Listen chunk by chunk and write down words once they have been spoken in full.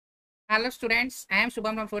Hello students, I am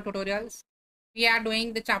Shubham from ShubhVed Tutorials. We are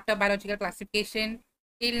doing the chapter biological classification.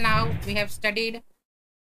 Till now we have studied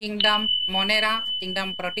kingdom Monera,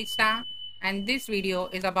 kingdom Protista, and this video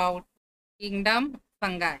is about kingdom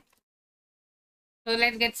Fungi. So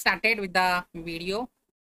let's get started with the video.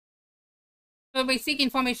 So basic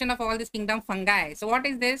information of all this kingdom Fungi. So what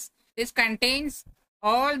is this? This contains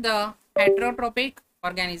all the heterotrophic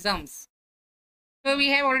organisms. So we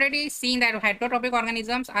have already seen that heterotrophic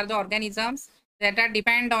organisms are the organisms that are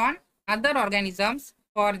depend on other organisms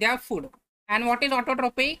for their food. And what is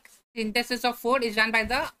autotrophic? Synthesis of food is done by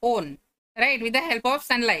the own, right? With the help of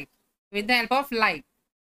sunlight, with the help of light.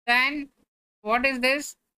 Then what is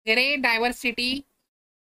this? Great diversity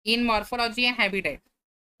in morphology and habitat.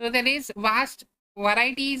 So there is vast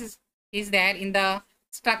varieties is there in the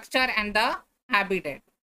structure and the habitat.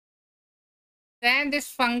 Then this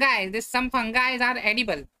fungi, some fungi are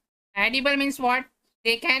edible. Edible means what?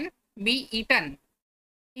 They can be eaten.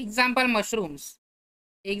 Example, mushrooms.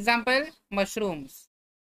 Example, mushrooms.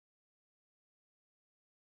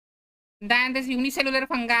 Then this unicellular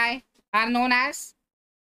fungi are known as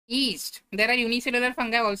yeast. There are unicellular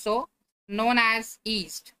fungi also known as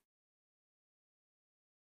yeast.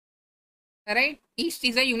 Alright, yeast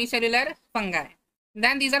is a unicellular fungi.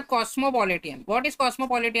 Then these are cosmopolitan. What is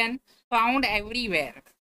cosmopolitan? Found everywhere.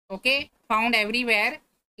 Okay, found everywhere.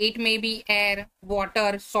 It may be air,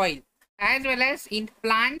 water, soil, as well as in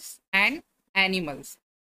plants and animals.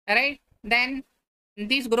 Alright, then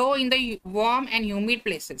these grow in the warm and humid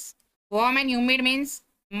places. Warm and humid means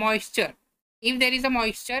moisture. If there is a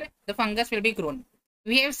moisture, the fungus will be grown.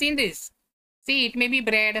 We have seen this. See, it may be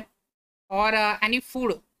bread or any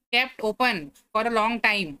food kept open for a long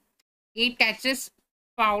time. It catches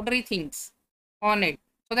powdery things on it.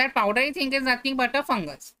 So that powdery thing is nothing but a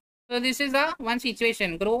fungus. So this is the one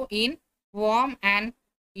situation. Grow in warm and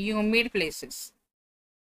humid places.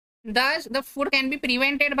 Thus, the food can be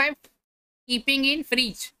prevented by keeping in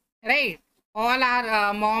fridge. Right? All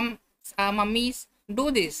our mummies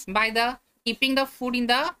do this by the keeping the food in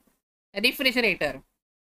the refrigerator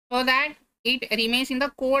so that it remains in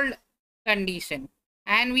the cold condition.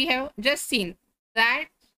 And we have just seen that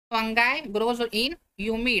fungi grows in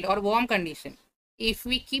humid or warm condition. If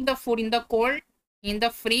we keep the food in the cold, in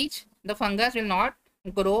the fridge, the fungus will not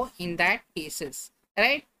grow in that cases,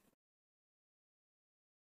 right?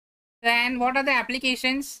 Then what are the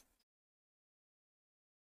applications?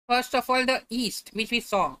 First of all, the yeast, which we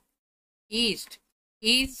saw. Yeast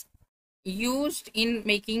is used in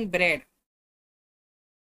making bread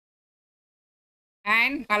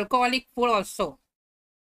and alcoholic food also.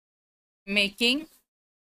 Making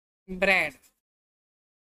bread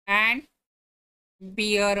and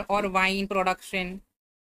beer or wine production,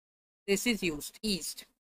 this is used yeast.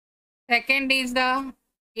 Second is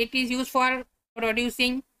it is used for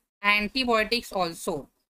producing antibiotics also.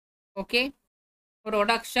 Okay,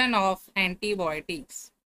 production of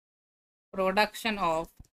antibiotics, production of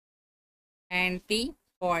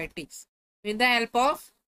antibiotics with the help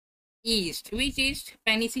of yeast, which is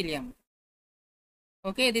penicillium.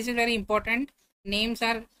 Okay, this is very important. Names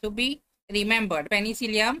are to be remembered.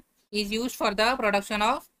 Penicillium is used for the production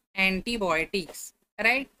of antibiotics,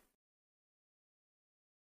 right?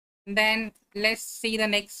 Then let's see the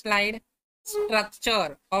next slide.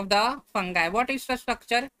 Structure of the fungi. What is the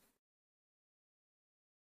structure?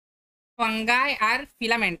 Fungi are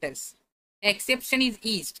filamentous. Exception is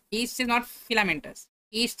yeast. Yeast is not filamentous.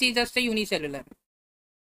 Yeast is just a unicellular.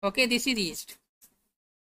 Okay, this is yeast.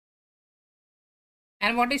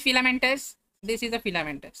 And what is filamentous? This is a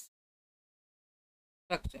filamentous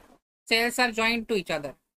structure. Cells are joined to each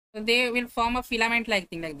other. So they will form a filament-like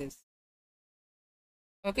thing like this.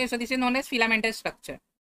 Okay, so this is known as filamentous structure.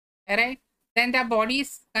 Alright. Then their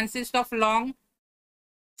bodies consist of long,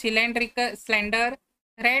 cylindrical, slender,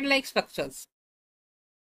 red-like structures.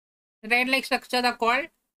 Red-like structures are called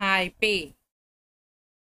hypae.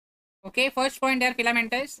 Okay, first point, they are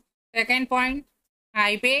filamentous. Second point,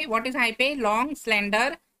 hypae. What is hypae? Long,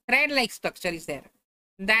 slender, thread-like structure is there.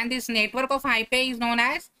 Then this network of hypae is known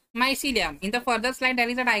as mycelium. In the further slide, there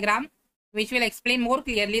is a diagram which will explain more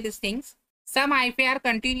clearly these things. Some hypae are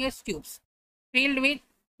continuous tubes filled with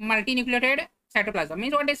multinucleated cytoplasm.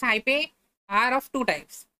 Means what is hypae? Are of two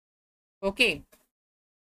types. Okay,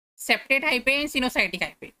 septate hypae and sinusoidal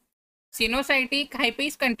hypae. Sinusoidal hypae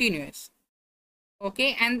is continuous.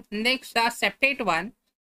 Okay, and next the septate one.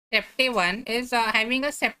 Septate one is having a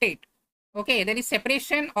septate. Okay, there is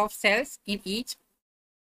separation of cells in each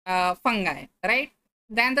fungi, right?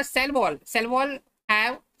 Then the cell wall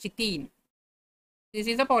have chitin. This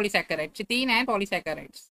is a polysaccharide, chitin and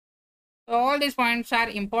polysaccharides. So all these points are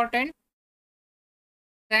important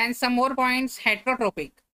Then some more points.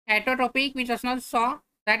 Heterotrophic. Heterotrophic, we just now saw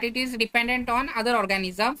that it is dependent on other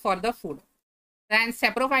organism for the food. Then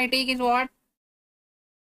saprophytic is what?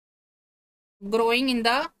 Growing in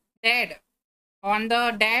the dead, on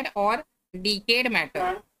the dead or decayed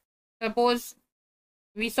matter. Suppose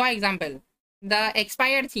we saw example, the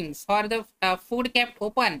expired things or the food kept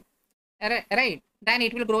open, right? Then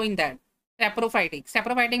it will grow in that. Saprophytic.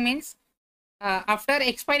 Saprophytic means after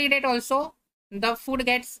expiry date also the food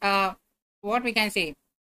gets what we can say,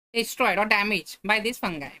 destroyed or damaged by this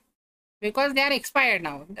fungi because they are expired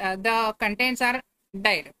now. The contents are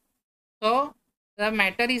dead. So the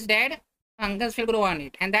matter is dead, fungus will grow on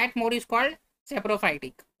it, and that mode is called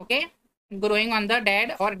saprophytic. Okay, growing on the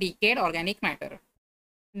dead or decayed organic matter.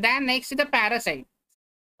 Then next is the parasite.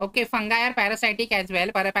 Okay, fungi are parasitic as well.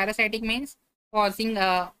 Parasitic means causing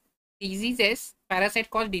diseases. Parasite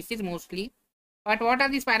cause disease mostly. But what are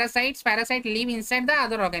these parasites? Parasites live inside the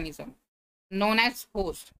other organism, known as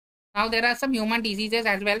host. Now there are some human diseases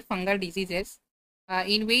as well, fungal diseases,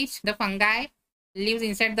 in which the fungi lives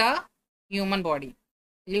inside the human body,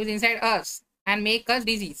 lives inside us and make us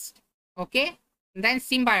diseased. Okay. Then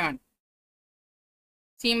symbiont.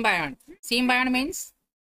 Symbiont means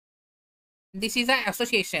this is an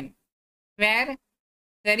association where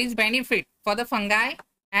there is benefit for the fungi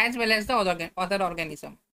as well as the other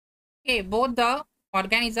organism. Okay, both the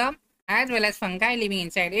organism as well as fungi living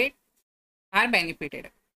inside it are benefited.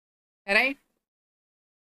 Right?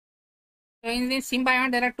 So in this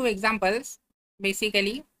symbiont, there are two examples.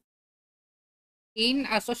 Basically, in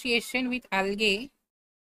association with algae,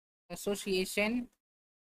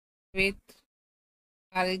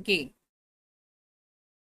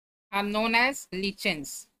 are known as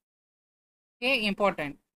lichens. Okay,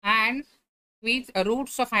 important. And with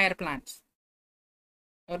roots of higher plants.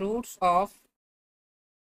 Roots of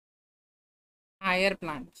higher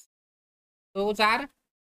plants. Those are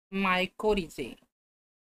mycorrhizae.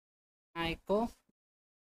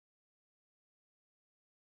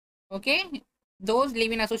 Okay, those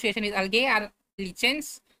live in association with algae are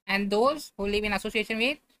lichens, and those who live in association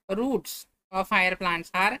with roots of higher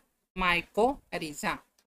plants are mycorrhiza.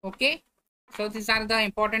 Okay, so these are the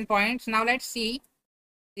important points. Now let's see.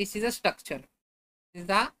 This is a structure. This is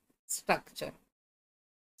the structure.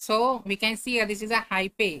 So we can see this is a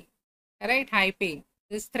hyphae, right? Hyphae.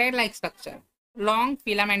 This thread-like structure, long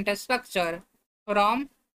filamentous structure from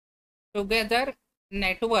together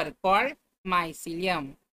network called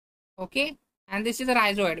mycelium. Okay, and this is a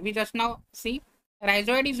rhizoid. We just now see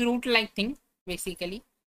rhizoid is root-like thing basically,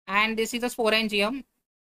 and this is a sporangium.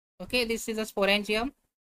 Okay, this is a sporangium,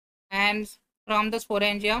 and from the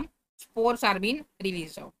sporangium, spores are being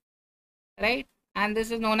released out, right? And this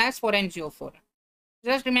is known as sporangiophore.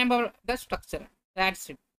 Just remember the structure. That's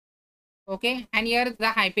it. Okay, and here the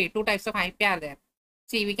hyphae. Two types of hyphae are there.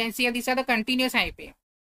 See, we can see these are the continuous hyphae.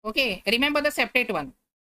 Okay, remember the septate one.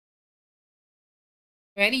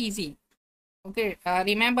 Very easy. Okay,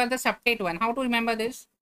 remember the septate one. How to remember this?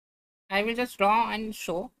 I will just draw and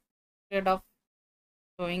show instead of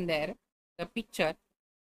showing there the picture.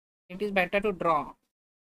 It is better to draw.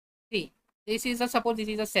 See, this is a, suppose this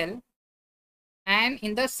is a cell, and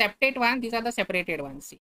in the septate one, these are the separated ones.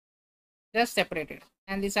 See, just separated,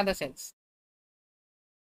 and these are the cells.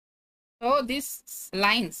 So these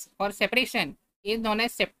lines or separation is known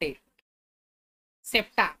as septate.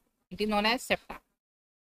 Septa. It is known as septa.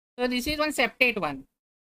 So this is one septate one.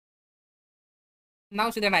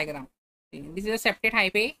 Now see the diagram. This is a septate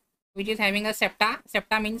hyphae which is having a septa.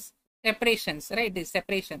 Septa means separations, right? These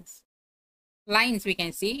separations. Lines we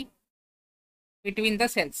can see between the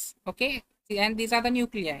cells. Okay. See, and these are the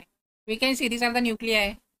nuclei. We can see these are the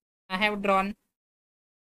nuclei. I have drawn.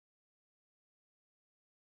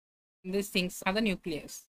 These things are the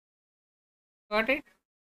nucleus. Got it?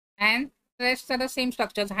 And the rest are the same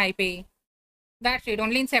structures, hyphae. That's it.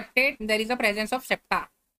 Only in septate there is a presence of septa.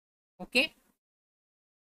 Okay.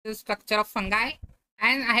 This structure of fungi.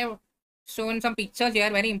 And I have shown some pictures here.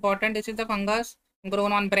 Very important. This is the fungus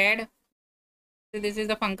grown on bread. This is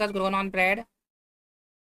the fungus grown on bread.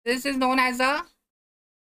 This is known as a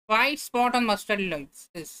white spot on mustard leaves.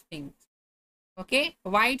 This thing. Okay.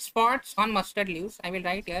 White spots on mustard leaves. I will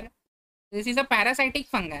write here. This is a parasitic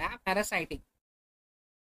fungi. Parasitic.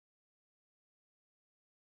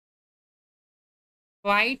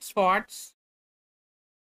 White spots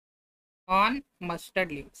on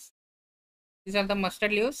mustard leaves. These are the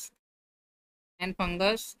mustard leaves, and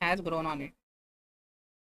fungus has grown on it.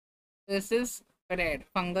 This is bread.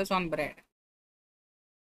 Fungus on bread.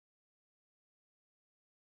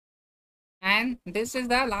 And this is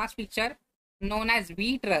the last picture known as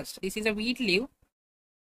wheat rust. This is a wheat leaf.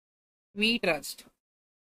 wheat rust.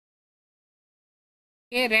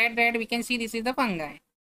 Okay, red, we can see this is the fungi.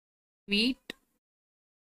 Wheat,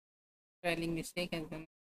 spelling mistake has been.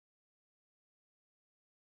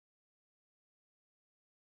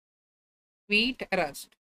 Wheat rust.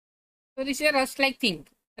 So this is a rust-like thing,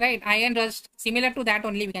 right? Iron rust, similar to that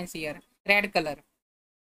only we can see here, red color.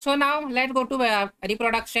 So now let's go to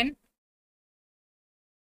reproduction.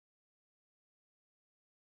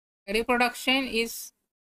 Reproduction is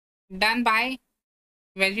done by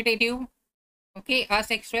vegetative, okay,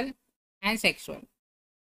 asexual and sexual.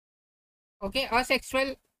 Okay,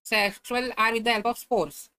 asexual, sexual are with the help of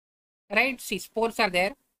spores, right? See, spores are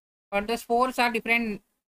there, but the spores are different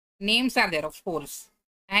names are there of spores.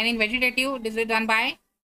 And in vegetative, this is done by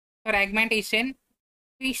fragmentation,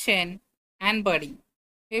 fission, and budding.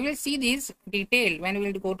 We will see this detailed when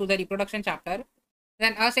we will go to the reproduction chapter.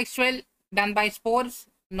 Then asexual done by spores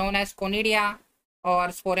known as conidia or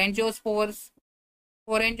sporangiospores.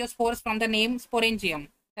 Sporangiospores from the name sporangium,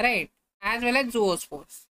 right? As well as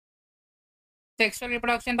zoospores. Sexual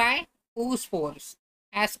reproduction by oospores,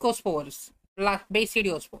 ascospores,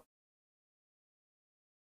 basidiospores.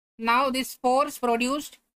 Now these spores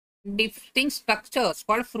produced distinct structures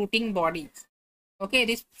called fruiting bodies. Okay,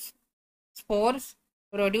 these spores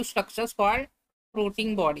produce structures called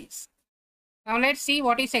fruiting bodies. Now let's see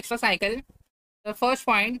what is sexual cycle. The first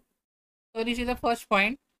point, so this is the first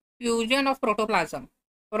point, fusion of protoplasm.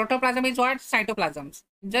 Protoplasm is what? Cytoplasms.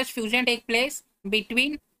 Just fusion take place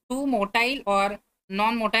between two motile or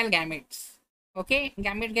non-motile gametes. Okay,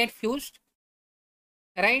 gametes get fused,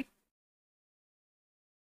 right?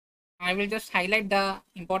 I will just highlight the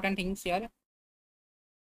important things here.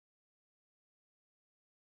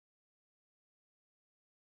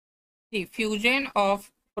 The fusion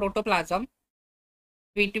of protoplasm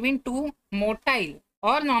between two motile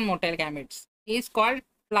or non-motile gametes is called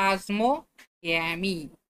plasmogamy.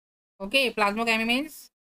 Okay, plasmogamy means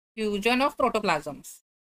fusion of protoplasms.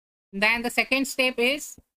 Then the second step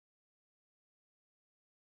is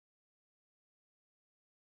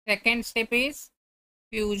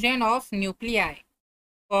fusion of nuclei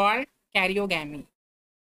called karyogamy.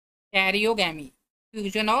 Karyogamy,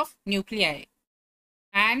 fusion of nuclei.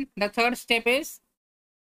 And the third step is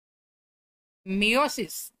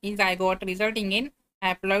meiosis in zygote resulting in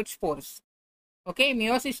haploid spores. Okay,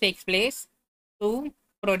 meiosis takes place to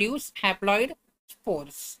produce haploid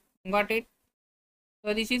spores. Got it?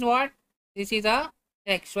 So this is what? This is a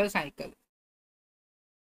sexual cycle.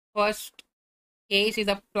 First case is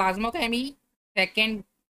the plasmogamy, second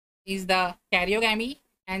is the karyogamy,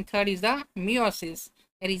 and third is the meiosis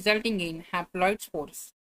resulting in haploid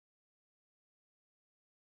spores.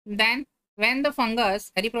 Then when the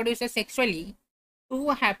fungus reproduces sexually, two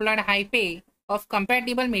haploid hyphae of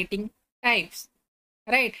compatible mating types,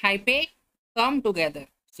 right, hyphae come together.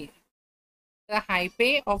 See, the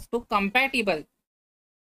hyphae of two compatible,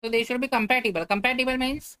 so they should be compatible. Compatible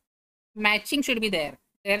means matching should be there.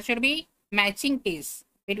 There should be matching case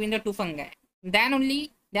between the two fungi. Then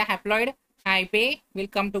only the haploid hyphae will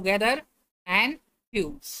come together and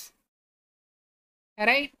fuse.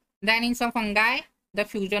 Alright. Then in some fungi, the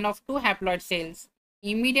fusion of two haploid cells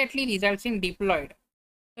immediately results in diploid.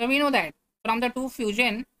 So we know that from the two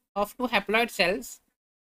fusion of two haploid cells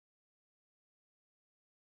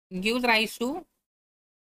gives rise to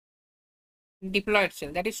diploid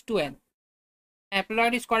cell, that is 2n.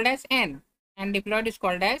 Haploid is called as n and diploid is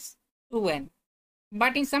called as 2n.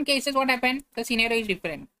 But in some cases what happened? The scenario is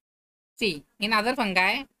different. See, in other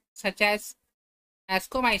fungi such as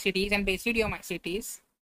Ascomycetes and Basidiomycetes,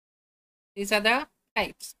 these are the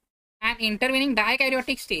types. And intervening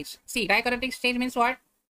dikaryotic stage. See, dikaryotic stage means what?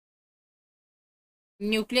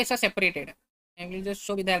 Nucleus are separated. I will just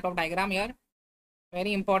show with the help of diagram here.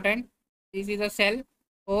 Very important. This is a cell,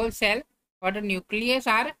 whole cell, but the nucleus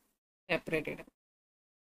are separated.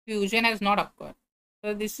 Fusion has not occurred.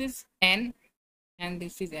 So this is N and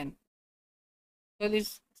this is N. So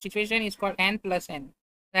this situation is called N plus N.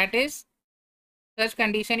 That is, such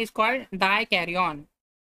condition is called dikaryon.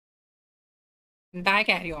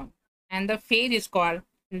 Dikaryon. And the phase is called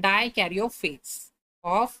dikaryophase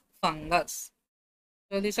of fungus.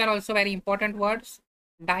 So these are also very important words.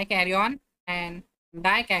 Dikaryon and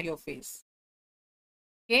dikaryophase.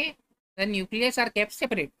 Okay. The nucleus are kept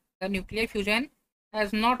separate. The nuclear fusion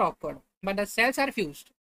has not occurred, but the cells are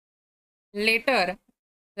fused. Later,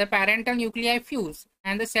 the parental nuclei fuse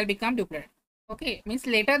and the cell become diploid. Okay, means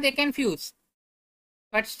later they can fuse,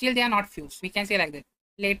 but still they are not fused. We can say like that.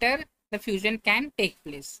 Later, the fusion can take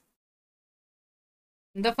place.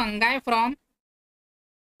 The fungi from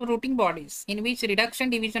fruiting bodies in which reduction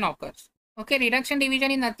division occurs. Okay, reduction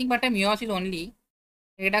division is nothing but a meiosis only.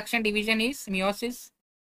 Reduction division is meiosis.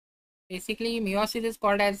 Basically, meiosis is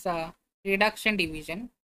called as reduction division.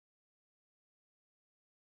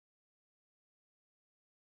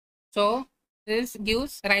 So this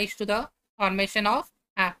gives rise to the formation of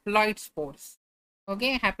haploid spores.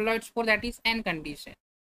 Okay, haploid spore, that is N condition.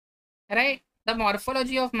 Right? The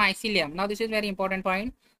morphology of mycelium. Now this is very important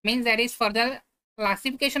point. Means there is further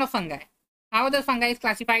classification of fungi. How the fungi is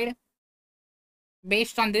classified?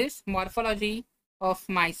 Based on this morphology of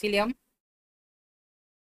mycelium.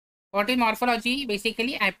 What is morphology?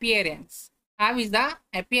 Basically appearance. How is the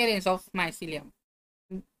appearance of mycelium?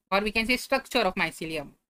 Or we can say structure of mycelium.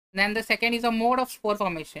 Then the second is a mode of spore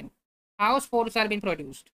formation. How spores are being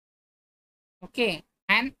produced. Okay.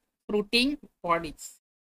 And fruiting bodies.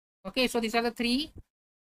 Okay. So these are the 3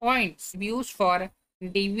 points used for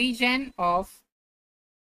division of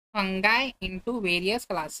fungi into various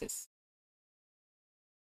classes.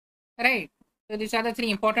 Right. So these are the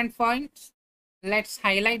 3 important points. Let's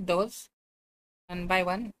highlight those one by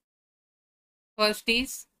one. First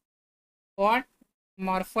is what?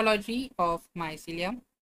 Morphology of mycelium.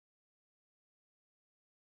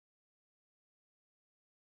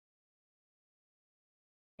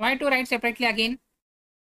 Why to write separately again?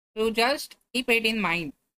 To just keep it in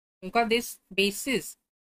mind, because this basis,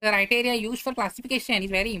 the criteria used for classification is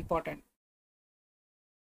very important.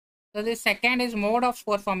 So the second is mode of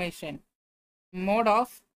spore formation. Mode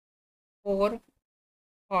of spore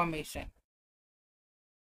formation.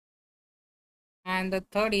 And the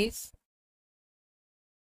third is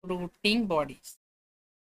fruiting bodies.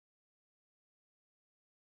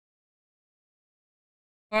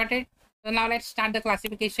 Got it? So now let's start the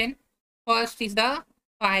classification. First is the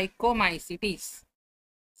Phycomycetes.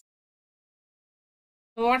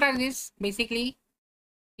 So what are these? Basically,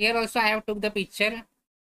 here also I have took the picture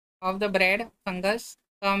of the bread fungus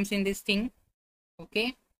comes in this thing.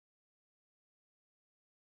 Okay.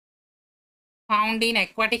 Found in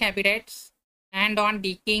aquatic habitats and on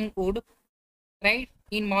decaying wood, right?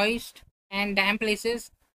 In moist and damp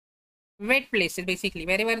places, wet places, basically,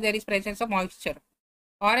 wherever there is presence of moisture.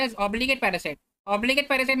 Or as obligate parasite. Obligate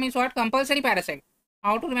parasite means what? Compulsory parasite.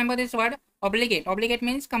 How to remember this word? Obligate. Obligate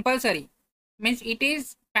means compulsory. Means it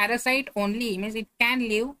is parasite only. Means it can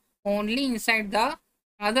live only inside the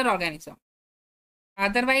other organism.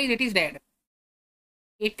 Otherwise, it is dead.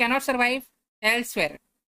 It cannot survive elsewhere.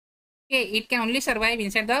 Okay, it can only survive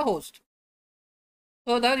inside the host.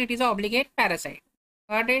 So thus it is an obligate parasite.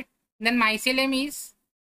 Got it? Then mycelium is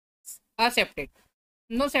aseptate.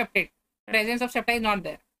 No septate. Presence of septa is not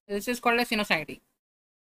there. This is called a sinusoid.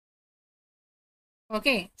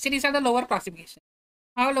 Okay, so these are the lower classification.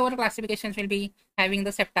 How lower classifications will be having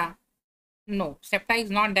the septa? No, septa is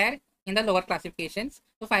not there in the lower classifications.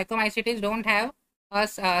 So Phycomycetes don't have a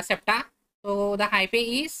septa. So the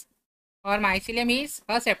hyphae is or mycelium is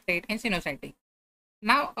aseptate and sinusoid.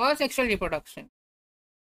 Now asexual reproduction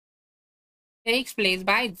takes place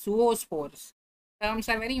by zoospores. Terms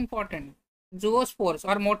are very important. Zoospores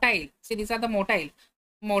or motile. See, these are the motile.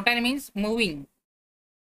 Motile means moving.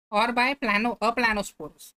 Or by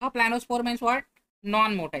aplanospores. Aplanospore means what?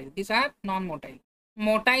 Non-motile. These are non-motile.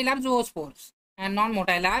 Motile are zoospores and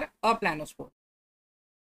non-motile are aplanospores.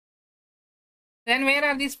 Then where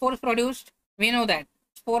are these spores produced? We know that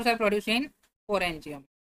spores are produced in sporangium.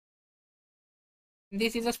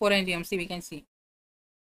 This is a sporangium. See, we can see.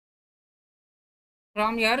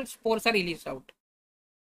 From here, spores are released out.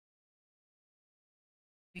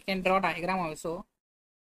 We can draw diagram also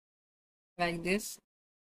like this.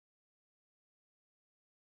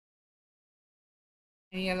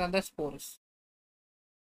 Here are the spores.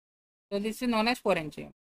 So this is known as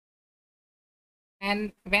sporangium.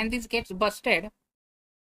 And when this gets busted,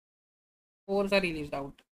 spores are released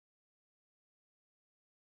out.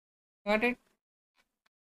 Got it?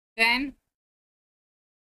 Then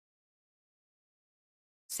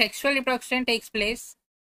sexual reproduction takes place.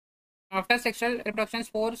 After sexual reproduction,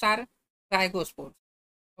 spores are zygospores.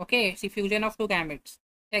 Okay, see, fusion of 2 gametes.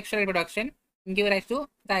 Sexual reproduction give rise to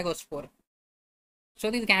zygospore.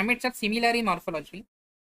 So these gametes are similar in morphology.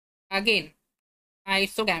 Again,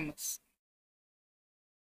 isogamous.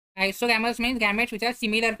 Isogamous means gametes which are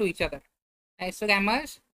similar to each other.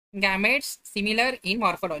 Isogamous gametes similar in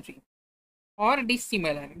morphology. Or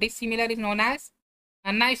dissimilar. Dissimilar is known as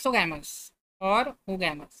anisogamous or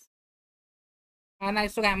oogamous.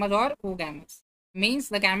 Anisogamous or oogamous means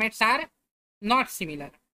the gametes are not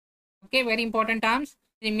similar. Okay, very important terms.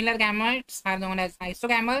 Similar gametes are known as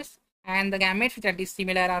isogamous, and the gametes which are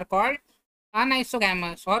dissimilar are called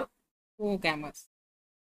anisogamous or oogamous.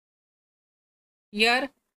 Here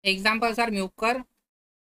Examples are mucor,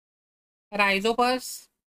 rhizopus.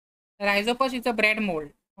 Rhizopus is a bread mold.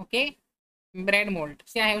 Okay, bread mold.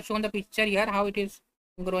 See, I have shown the picture here how it is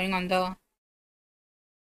growing on the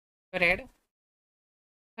bread.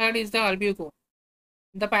 Third is the albuco,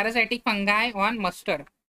 the parasitic fungi on mustard.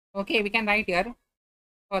 Okay, we can write here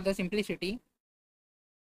for the simplicity.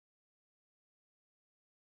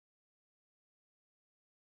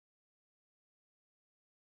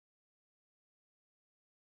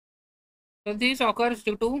 So this occurs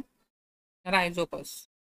due to rhizopus.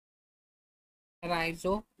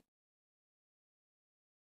 Rhizo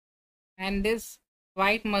and this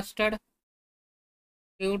white mustard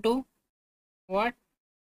due to what?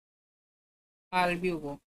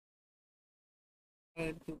 Albuco.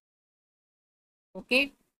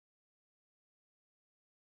 Okay.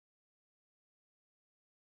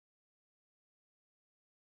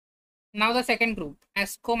 Now the second group,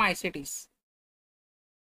 Ascomycetes,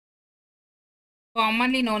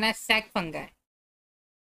 commonly known as sac fungi.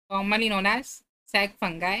 Commonly known as sac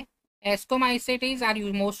fungi. Ascomycetes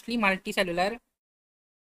are mostly multicellular.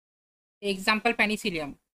 Example,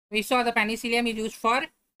 penicillium. We saw the penicillium is used for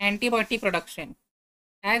antibiotic production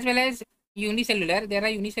as well as unicellular. There are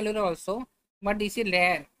unicellular also, but this is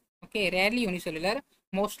rare. Okay, rarely unicellular.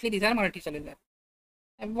 Mostly these are multicellular.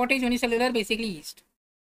 And what is unicellular? Basically yeast.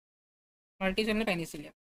 Multicellular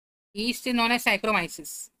penicillium. Yeast is known as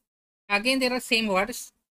Saccharomyces. Again, there are same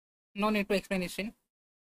words. No need to explanation.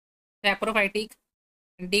 Saprophytic,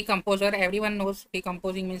 decomposer. Everyone knows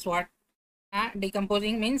decomposing means what?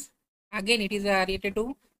 Decomposing means again it is related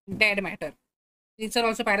to dead matter. These are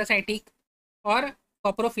also parasitic or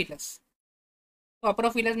coprophilous.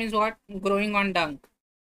 Coprophilous means what? Growing on dung.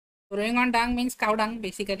 Growing on dung means cow dung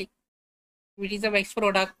basically, which is a waste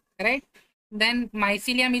product, right? Then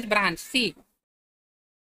mycelium is branch. See,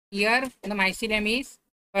 here the mycelium is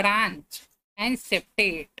branch and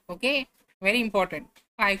septate. Okay, very important.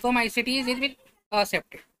 Phycomycetes is with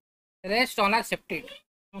aseptate. Rest all are septate.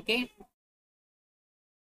 Okay.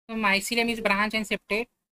 So mycelium is branch and septate.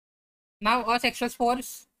 Now asexual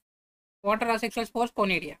spores. What are asexual spores?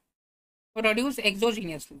 Conidia. Produce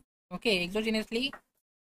exogenously. Okay, exogenously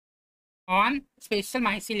on special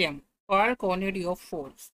mycelium called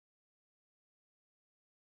conidiophores.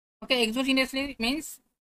 Okay, exogenously means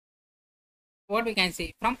what we can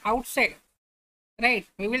say from outside. Right.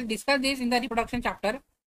 We will discuss this in the reproduction chapter.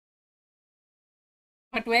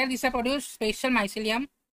 But where these are produced, special mycelium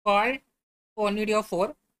called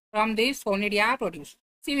conidiophore. From this conidia are produced.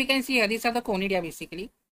 See, we can see here, these are the conidia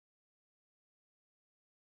basically.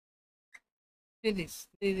 See these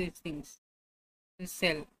things. This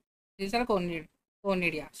cell. These are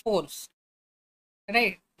conidia, spores.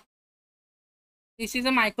 Right. This is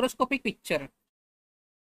a microscopic picture.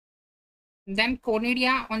 Then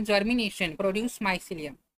conidia on germination produce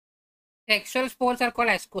mycelium. Sexual spores are called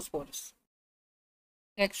ascospores.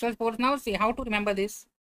 Sexual spores. Now see how to remember this.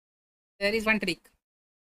 There is one trick.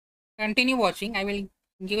 Continue watching. I will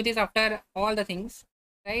give this after all the things.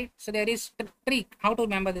 Right. So there is trick how to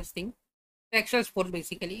remember this thing. Sexual spores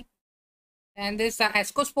basically. And this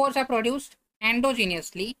ascospores are produced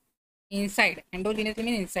endogenously inside. Endogenously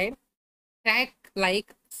means inside. Sac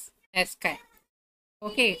like asci.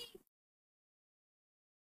 Okay.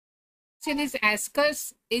 See, this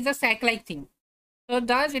ascus is a sac like thing. So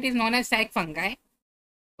thus it is known as sac fungi.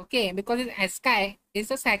 Okay, because this asci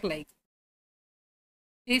is a sac like.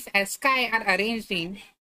 These asci are arranged in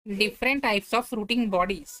different types of fruiting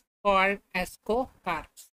bodies called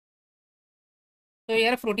ascocarps. So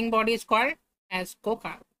here fruiting body is called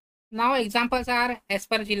ascocarp. Now examples are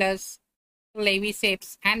Aspergillus,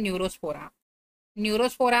 Leviceps and Neurospora.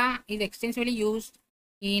 Neurospora is extensively used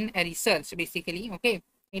in research basically. Okay,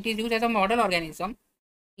 it is used as a model organism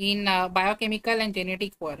in biochemical and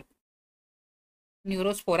genetic work.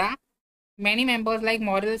 Neurospora, many members like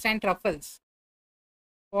morels and truffles.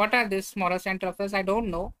 What are these morels and truffles? I don't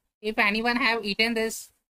know. If anyone have eaten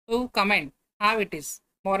this, to comment how it is.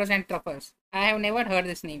 Morels and truffles. I have never heard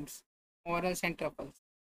these names. Morels and truffles.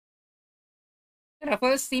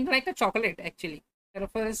 Truffles seem like a chocolate actually.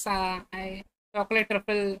 Truffles, chocolate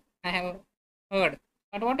truffle I have heard.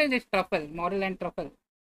 But what is this truffle? Morel and truffle?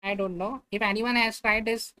 I don't know. If anyone has tried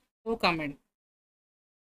this, to comment.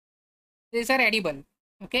 These are edible.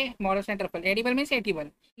 Okay, morels and truffle. Edible means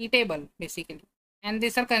edible, eatable basically. And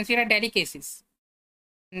these are considered delicacies.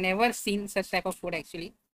 Never seen such type of food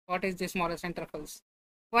actually. What is this morels and truffles?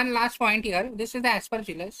 One last point here. This is the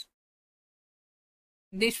Aspergillus.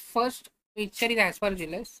 This first picture is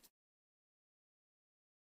Aspergillus.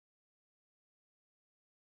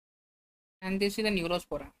 And this is the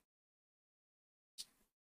Neurospora.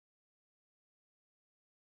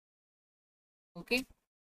 Okay.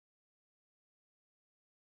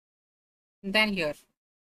 Then here,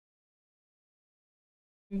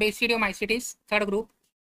 Basidiomycetes, third group.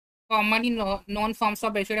 Commonly known forms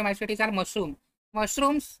of Basidiomycetes are mushroom.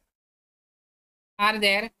 Mushrooms are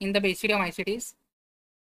there in the Basidiomycetes,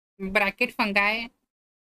 bracket fungi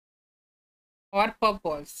or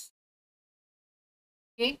puffballs.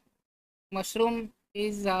 Okay, mushroom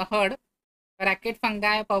is heard. Bracket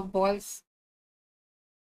fungi, puffballs,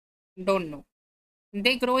 don't know.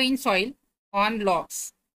 They grow in soil on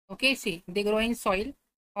logs. Okay, see, they grow in soil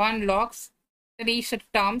on logs, tree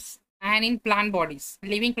stumps, and in plant bodies,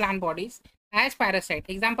 living plant bodies as parasite.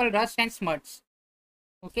 Example, rust and smuts.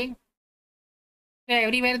 Okay, so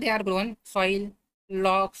everywhere they are grown, soil,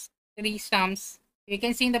 logs, tree stumps. You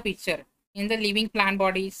can see in the picture in the living plant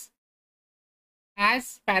bodies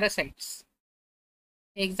as parasites.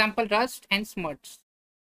 Example, rust and smuts.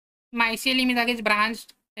 Mycelium is against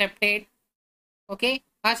branched septate. Okay,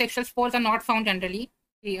 asexual spores are not found generally.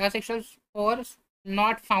 The asexual spores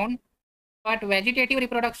not found, but vegetative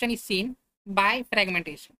reproduction is seen by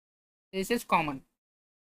fragmentation. This is common.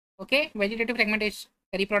 Okay, vegetative fragmentation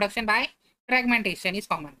reproduction by fragmentation is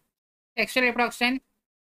common. Sexual reproduction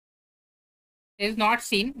is not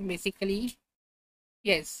seen basically.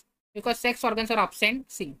 Yes, because sex organs are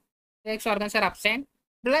absent. See, sex organs are absent.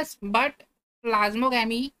 Plus, but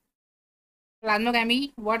plasmogamy,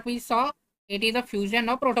 what we saw, it is a fusion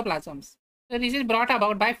of protoplasms. So this is brought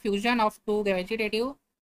about by fusion of two vegetative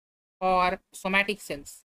or somatic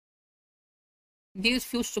cells. These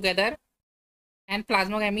fuse together and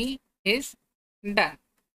plasmogamy is done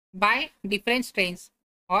by different strains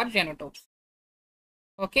or genotypes.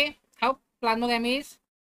 Okay, how plasmogamy is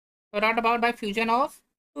brought about by fusion of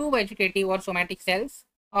two vegetative or somatic cells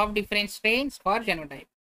of different strains or genotype.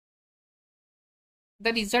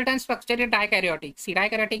 The resultant structure is dikaryotic. See,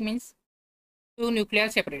 dikaryotic means two nuclei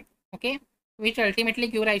separate, okay, which ultimately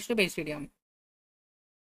give rise to basidium.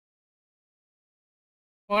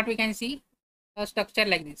 What we can see, a structure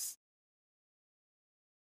like this,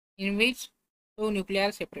 in which two nuclei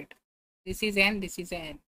are separate. This is N, this is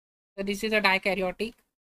N. So this is a dikaryotic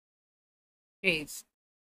phase.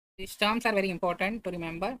 These terms are very important to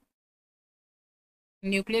remember.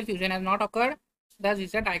 Nuclear fusion has not occurred, thus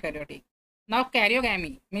is a dikaryotic. Now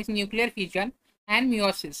karyogamy means nuclear fission and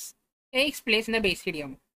meiosis takes place in the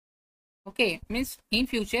basidium. Okay, means in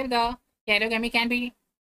future the karyogamy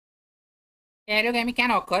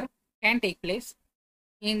can occur, can take place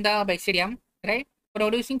in the basidium, right?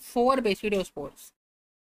 Producing 4 basidiospores.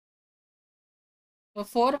 So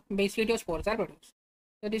 4 basidiospores are produced.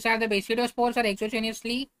 So these are the basidiospores are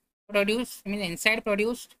exogenously produced, inside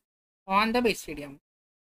produced on the basidium.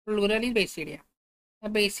 Plural is basidia. The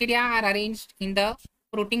basidia are arranged in the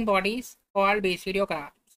fruiting bodies called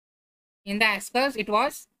basidiocarps. In the ascus, it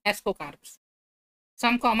was ascocarps.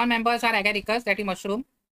 Some common members are agaricus, that is mushroom.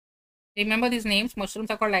 Remember these names. Mushrooms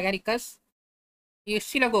are called agaricus.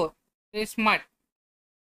 Eustylogo is mud,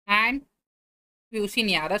 and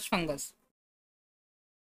Pucinia, rust fungus.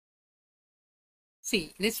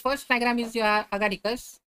 See, this first diagram is your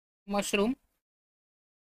agaricus, mushroom.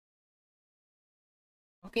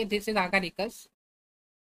 Okay, this is agaricus.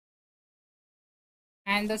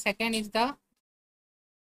 And the second is the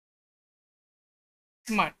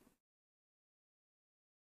mud.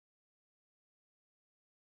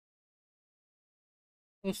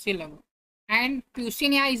 Eustylogo. And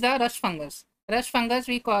Pucinia is the rust fungus. Rust fungus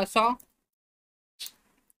we saw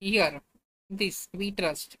here. This wheat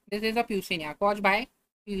rust. This is a Pucinia caused by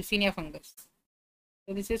Pucinia fungus.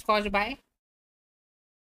 So this is caused by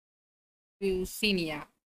Pucinia.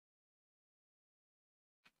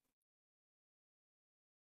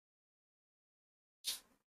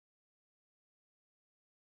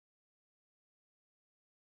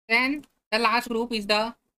 Then the last group is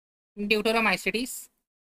the Deuteromycetes.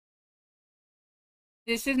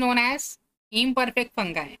 This is known as imperfect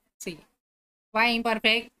fungi. See, why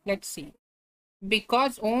imperfect? Let's see.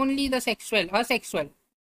 Because only the asexual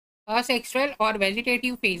or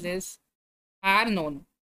vegetative phases are known.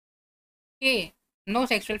 Okay, no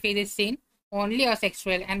sexual phase is seen. Only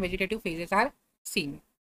asexual and vegetative phases are seen.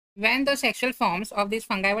 When the sexual forms of these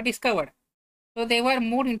fungi were discovered, so they were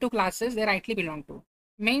moved into classes they rightly belong to.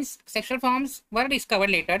 Means sexual forms were discovered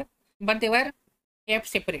later, but they were kept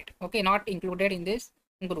separate. Okay, not included in this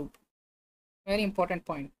group. Very important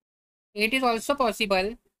point. It is also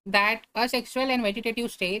possible that asexual and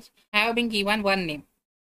vegetative stage have been given one name.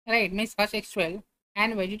 Right, means asexual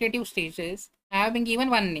and vegetative stages have been given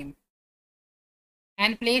one name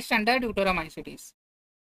and placed under Deuteromycetes.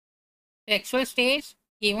 Sexual stage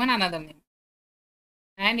given another name.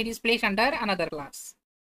 and it is placed under another class.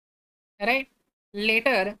 Right?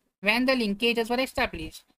 Later, when the linkages were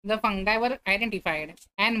established, the fungi were identified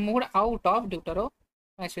and moved out of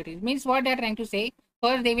Deuteromycetes. Means what they are trying to say,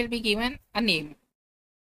 first they will be given a name,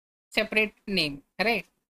 separate name, right?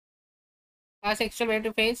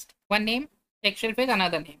 Asexual phase, one name, sexual phase,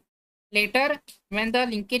 another name. Later, when the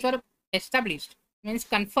linkage were established, means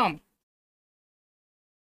confirmed,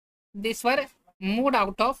 these were moved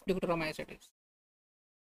out of Deuteromycetes.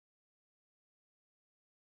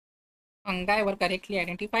 Fungi were correctly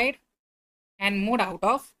identified and moved out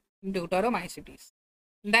of Deuteromycetes.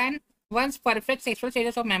 Then, once perfect sexual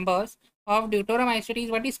stages of members of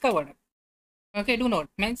Deuteromycetes were discovered. Okay, do note,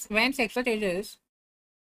 means when sexual stages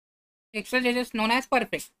known as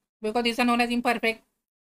perfect, because these are known as imperfect.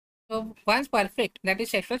 So once perfect, that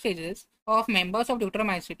is sexual stages of members of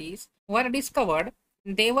Deuteromycetes were discovered,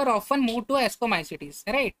 they were often moved to Ascomycetes,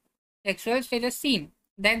 right? Sexual stages seen,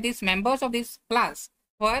 then these members of this class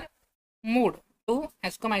were moved to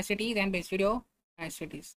Ascomycetes and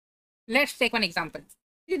Basidiomycetes. Let's take one example.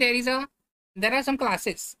 See, there are some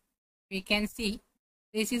classes. We can see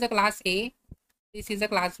this is a class A, this is a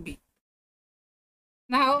class B.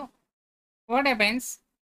 Now, what happens?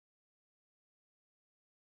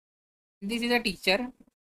 This is a teacher.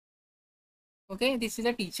 Okay, this is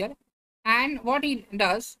a teacher. And what he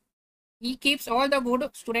does, he keeps all the good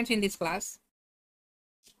students in this class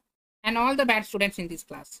and all the bad students in this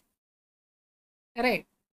class. Right.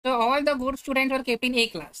 So all the good students were kept in A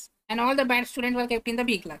class and all the bad students were kept in the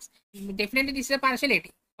B class. Definitely this is a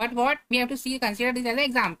partiality. But what we have to see, consider this as an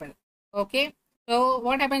example. Okay. So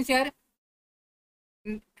what happens here?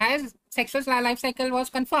 As sexual life cycle was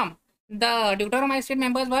confirmed, the Deuteromycetes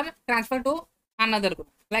members were transferred to another group.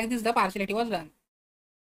 Like this, the partiality was done.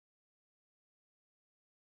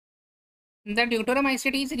 The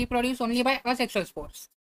Deuteromycetes reproduce only by asexual spores.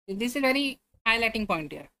 This is very highlighting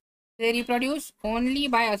point here. They reproduce only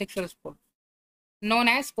by asexual spores, known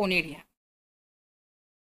as conidia.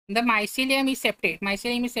 The mycelium is septate.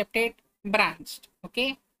 Mycelium is septate branched.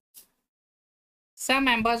 Okay. Some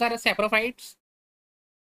members are saprophytes,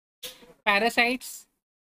 parasites.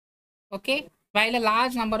 Okay. While a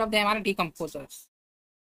large number of them are decomposers.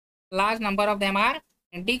 Large number of them are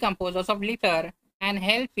decomposers of litter and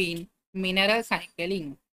help in mineral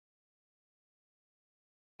cycling.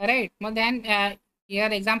 Right. Well, then here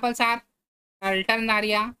examples are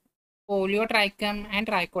Alternaria, Poliotrichum, and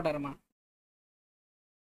Trichoderma.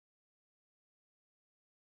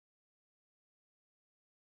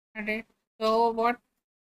 Okay. So what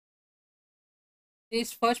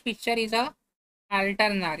this first picture is a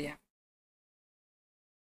Alternaria,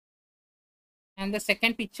 and the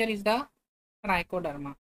second picture is the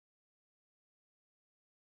Trichoderma.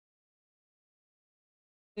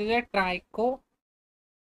 This is a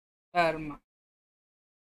Trichoderma.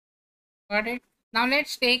 Got it? Now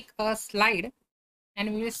let's take a slide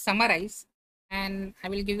and we will summarize, and I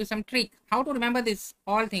will give you some trick how to remember this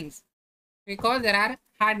all things, because there are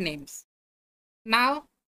hard names. Now,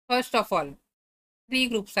 first of all, three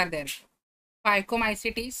groups are there.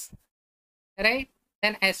 Phycomycetes, right?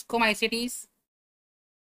 Then Ascomycetes,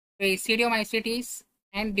 Basidiomycetes,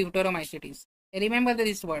 and Deuteromycetes. Remember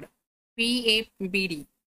this word, PABD.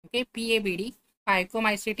 Okay, PABD,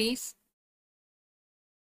 Phycomycetes.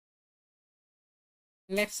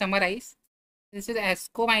 Let's summarize. This is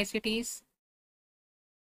Ascomycetes.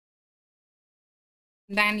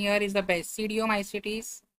 Then here is the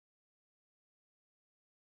Basidiomycetes.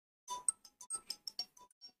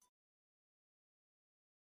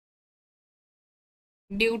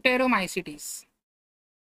 Deuteromycetes.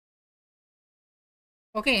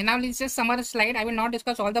 Okay, now let's just summarize slide. I will not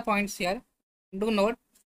discuss all the points here. Do note.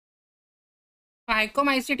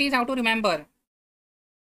 Phycomycetes, how to remember?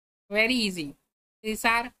 Very easy. These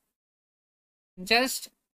are just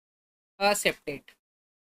a septate.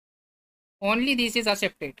 Only this is a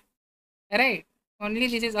septate. Right? Only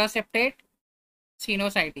this is a septate,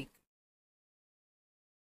 cenocytic.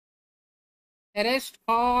 The rest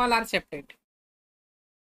all are septate.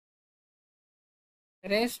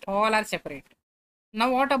 Rest all are separate.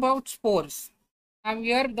 Now what about spores? Now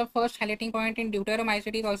here the first highlighting point in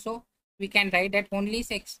Deuteromycetes also we can write that only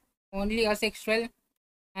asexual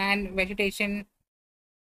and vegetative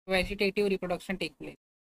reproduction take place.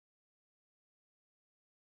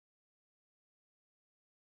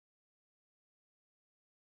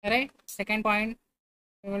 Alright, second point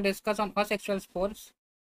we will discuss on asexual spores.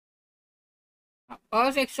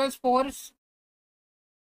 Asexual spores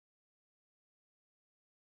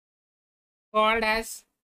called as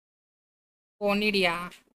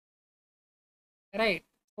conidia, right?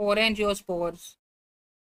 Orangeospores,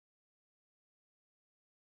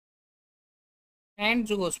 and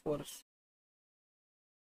zoospores.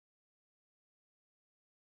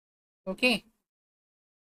 Okay.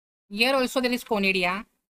 Here also there is conidia.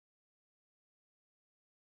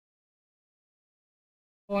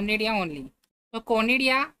 Conidia only. So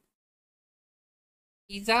conidia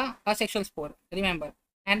is a asexual spore, remember.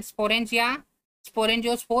 And sporangia,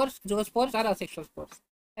 sporangiospores, zoospores are asexual spores.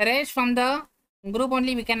 Rest from the group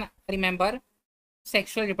only we can remember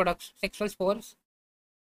sexual reproduction, sexual spores.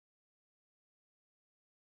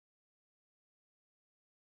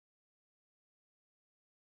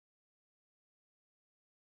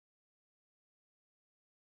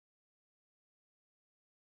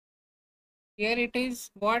 Here it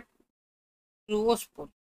is what zoospore,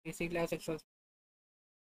 basically asexual.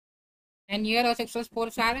 And here asexual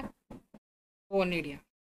spores are conidia.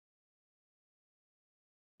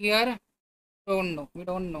 Here don't know, we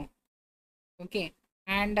don't know. Okay,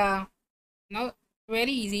 and now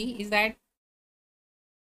very easy is that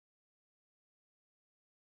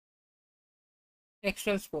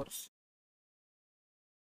sexual spores.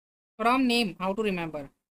 From name, how to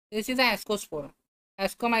remember? This is a ascospore.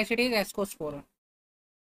 Ascomycetes ascospore.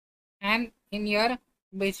 And in here,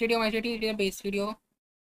 Basidiomycetes is a basidiospore.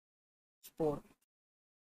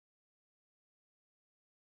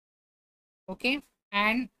 Okay,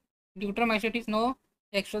 and Deuteromycetes no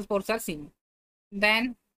sexual spores are seen.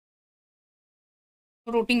 Then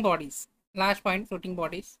fruiting bodies. Last point, fruiting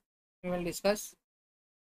bodies. We will discuss.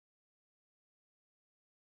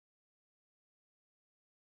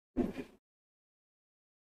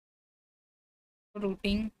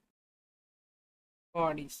 Fruiting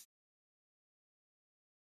bodies.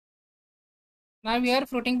 Now here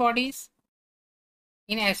fruiting bodies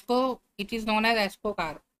in Asco it is known as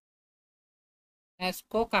ascocarp.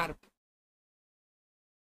 Ascocarp.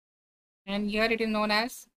 And here it is known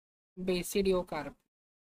as basidiocarp.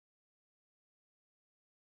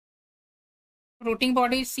 Fruiting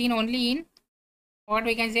bodies seen only in what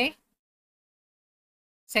we can say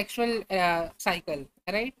sexual cycle,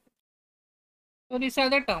 right? So these are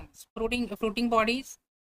the terms. Fruiting bodies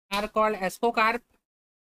are called ascocarp.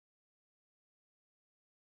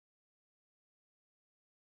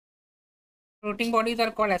 Fruiting bodies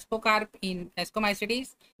are called ascocarp in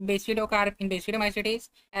Ascomycetes, basidiocarp in Basidiomycetes,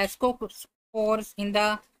 ascospores in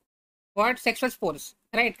the what sexual spores,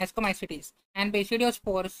 right? Ascomycetes, and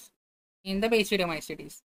basidiospores in the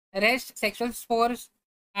Basidiomycetes. Rest sexual spores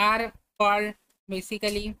are called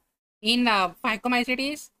basically in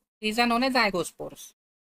Phycomycetes. These are known as zygospores.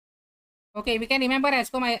 Okay, we can remember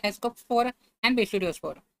ascospore and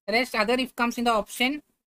basidiospore. Rest other if comes in the option,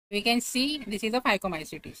 we can see this is a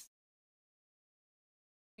Phycomycetes.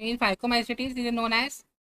 In Phycomycetes, this is known as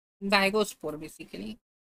zygospore basically.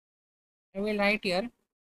 I will write here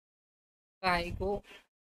zygospores.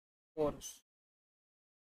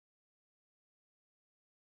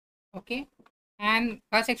 Okay, and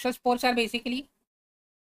asexual spores are basically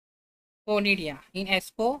conidia in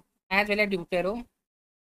Asco as well as Deutero,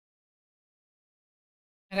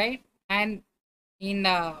 right? And in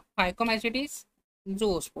Phycomycetes,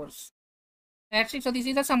 zoospores. That's it. So this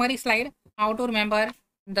is a summary slide how to remember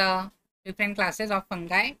the different classes of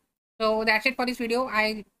fungi. So that's it for this video.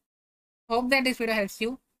 I hope that this video helps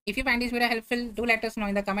you. If you find this video helpful, do let us know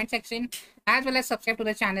in the comment section as well as subscribe to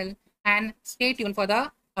the channel and stay tuned for the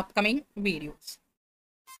upcoming videos.